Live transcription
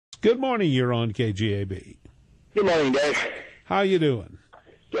Good morning. You're on KGAB. Good morning, Dave. How you doing?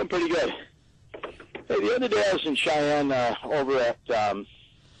 Doing pretty good. Hey, the other day I was in Cheyenne over at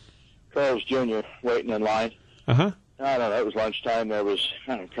Carl's Jr. waiting in line. Uh-huh. I don't know, it was lunchtime. There was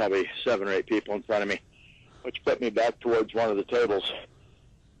probably 7 or 8 people in front of me, which put me back towards one of the tables.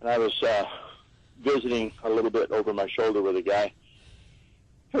 And I was visiting a little bit over my shoulder with a guy.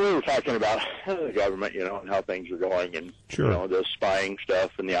 And we were talking about the government, and how things are going, and, Sure. The spying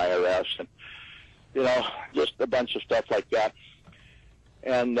stuff and the IRS and, just a bunch of stuff like that.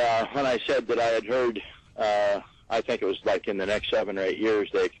 And when I said that I had heard, I think it was like in the next 7 or 8 years,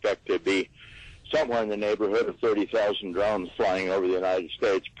 they expect to be somewhere in the neighborhood of 30,000 drones flying over the United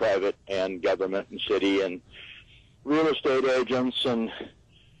States, private and government and city and real estate agents and,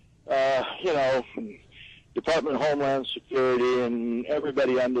 Department of Homeland Security and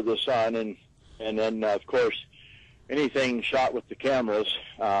everybody under the sun. And then, of course, anything shot with the cameras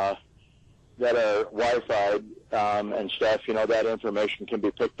that are Wi-Fi and stuff, that information can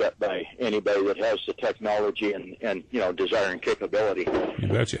be picked up by anybody that has the technology and desire and capability. You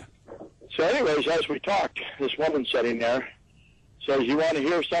betcha. So anyways, as we talked, this woman sitting there says, "You want to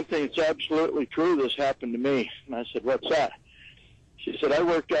hear something that's absolutely true? This happened to me." And I said, "What's that?" She said, "I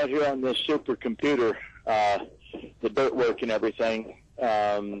worked out here on this supercomputer, the dirt work and everything,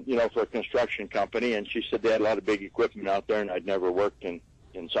 for a construction company." And she said they had a lot of big equipment out there, and I'd never worked in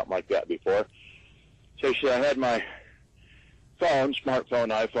something like that before. So she said, "I had my phone,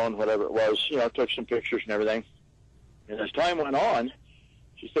 smartphone, iPhone, whatever it was, took some pictures and everything. And as time went on,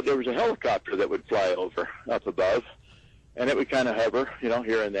 she said there was a helicopter that would fly over up above, and it would kind of hover,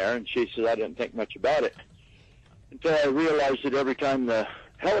 here and there." And she said, "I didn't think much about it until I realized that every time the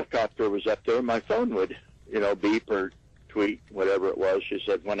helicopter was up there, my phone would, beep or tweet, whatever it was." She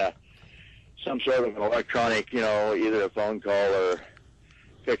said when some sort of an electronic, either a phone call or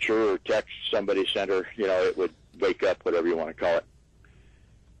picture or text somebody sent her, it would wake up, whatever you want to call it.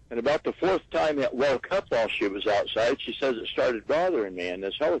 And about the 4th time it woke up while she was outside, she says it started bothering me, and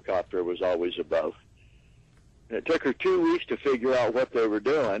this helicopter was always above. And it took her 2 weeks to figure out what they were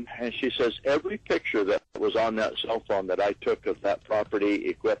doing, and she says every picture that was on that cell phone that I took of that property,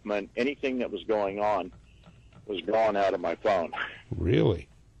 equipment, anything that was going on was gone out of my phone. Really?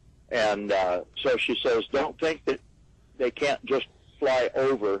 And so she says, don't think that they can't just fly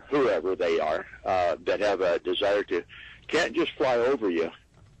over whoever they are that have a desire to. Can't just fly over you.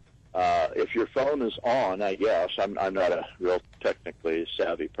 If your phone is on, I guess, I'm not a real technically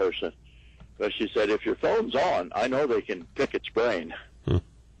savvy person, but she said if your phone's on, I know they can pick its brain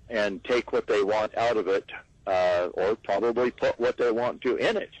and take what they want out of it, or probably put what they want to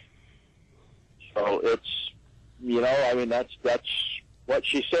in it. So it's, that's what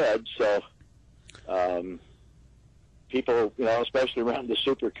she said. So people, especially around the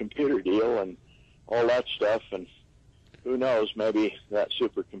supercomputer deal and all that stuff, and who knows, maybe that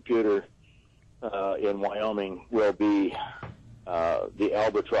supercomputer in Wyoming will be the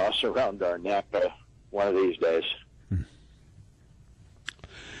albatross around our neck one of these days.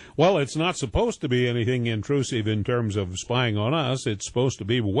 Well, it's not supposed to be anything intrusive in terms of spying on us. It's supposed to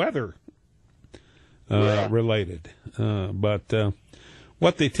be weather related. But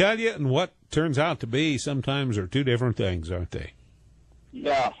what they tell you and what turns out to be sometimes are two different things, aren't they?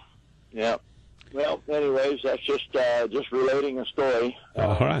 Yeah. Well, anyways, that's just relating a story.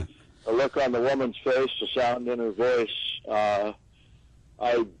 All right. A look on the woman's face, the sound in her voice. I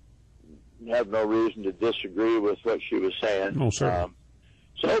have no reason to disagree with what she was saying. Oh, certainly.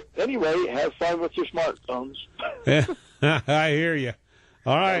 So, anyway, have fun with your smartphones. I hear you.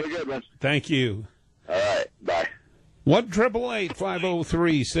 All right. Have a good one. Thank you. All right. Bye.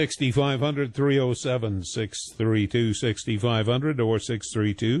 1-888-503-6500, 307-632-6500, or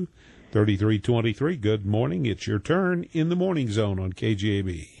 632-3323. Good morning. It's your turn in the Morning Zone on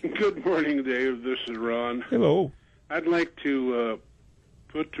KGAB. Good morning, Dave. This is Ron. Hello. I'd like to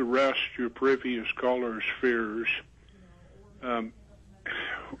put to rest your previous caller's fears.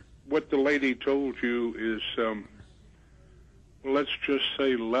 What the lady told you is, let's just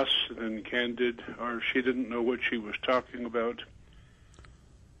say less than candid, or she didn't know what she was talking about.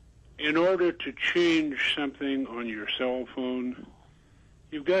 In order to change something on your cell phone,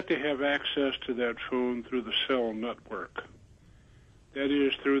 you've got to have access to that phone through the cell network. That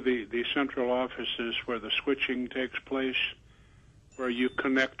is, through the central offices where the switching takes place, where you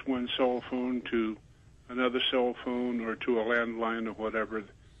connect one cell phone to another cell phone or to a landline or whatever,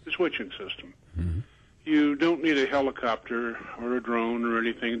 the switching system. Mm-hmm. You don't need a helicopter or a drone or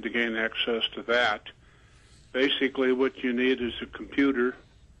anything to gain access to that. Basically, what you need is a computer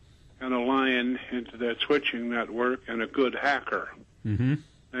and a line into that switching network and a good hacker. Mm-hmm.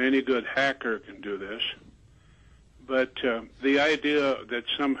 Any good hacker can do this. But the idea that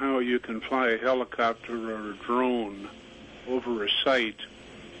somehow you can fly a helicopter or a drone over a site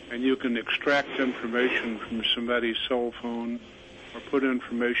and you can extract information from somebody's cell phone or put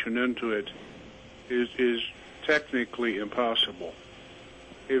information into it is technically impossible.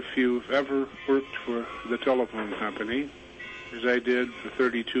 If you've ever worked for the telephone company, as I did for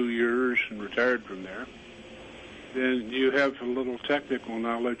 32 years and retired from there, then you have a little technical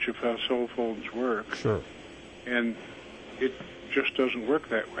knowledge of how cell phones work. Sure. And it just doesn't work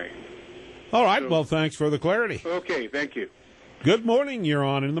that way. All right, well, thanks for the clarity. Okay, thank you. Good morning, you're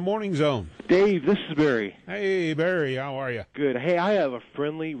on in the Morning Zone. Dave, this is Barry. Hey, Barry, how are you? Good. Hey, I have a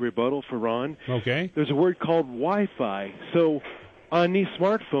friendly rebuttal for Ron. Okay. There's a word called Wi-Fi. So on these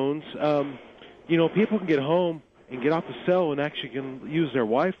smartphones, people can get home and get off the cell and actually can use their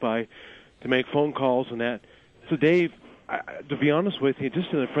Wi-Fi to make phone calls and that. So, Dave, to be honest with you, just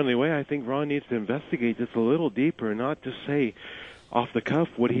in a friendly way, I think Ron needs to investigate this a little deeper and not just say off the cuff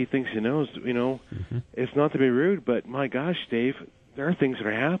what he thinks he knows. It's not to be rude, but my gosh, Dave, there are things that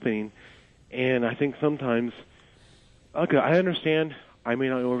are happening, and I think sometimes, okay, I understand I may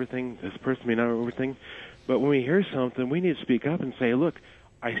not know everything, this person may not know everything, but when we hear something, we need to speak up and say, look,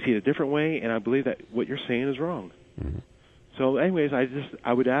 I see it a different way, and I believe that what you're saying is wrong. Mm-hmm. So anyways,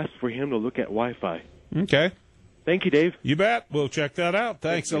 I would ask for him to look at Wi-Fi. Okay. Thank you, Dave. You bet. We'll check that out.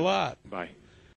 Thanks a lot. Bye.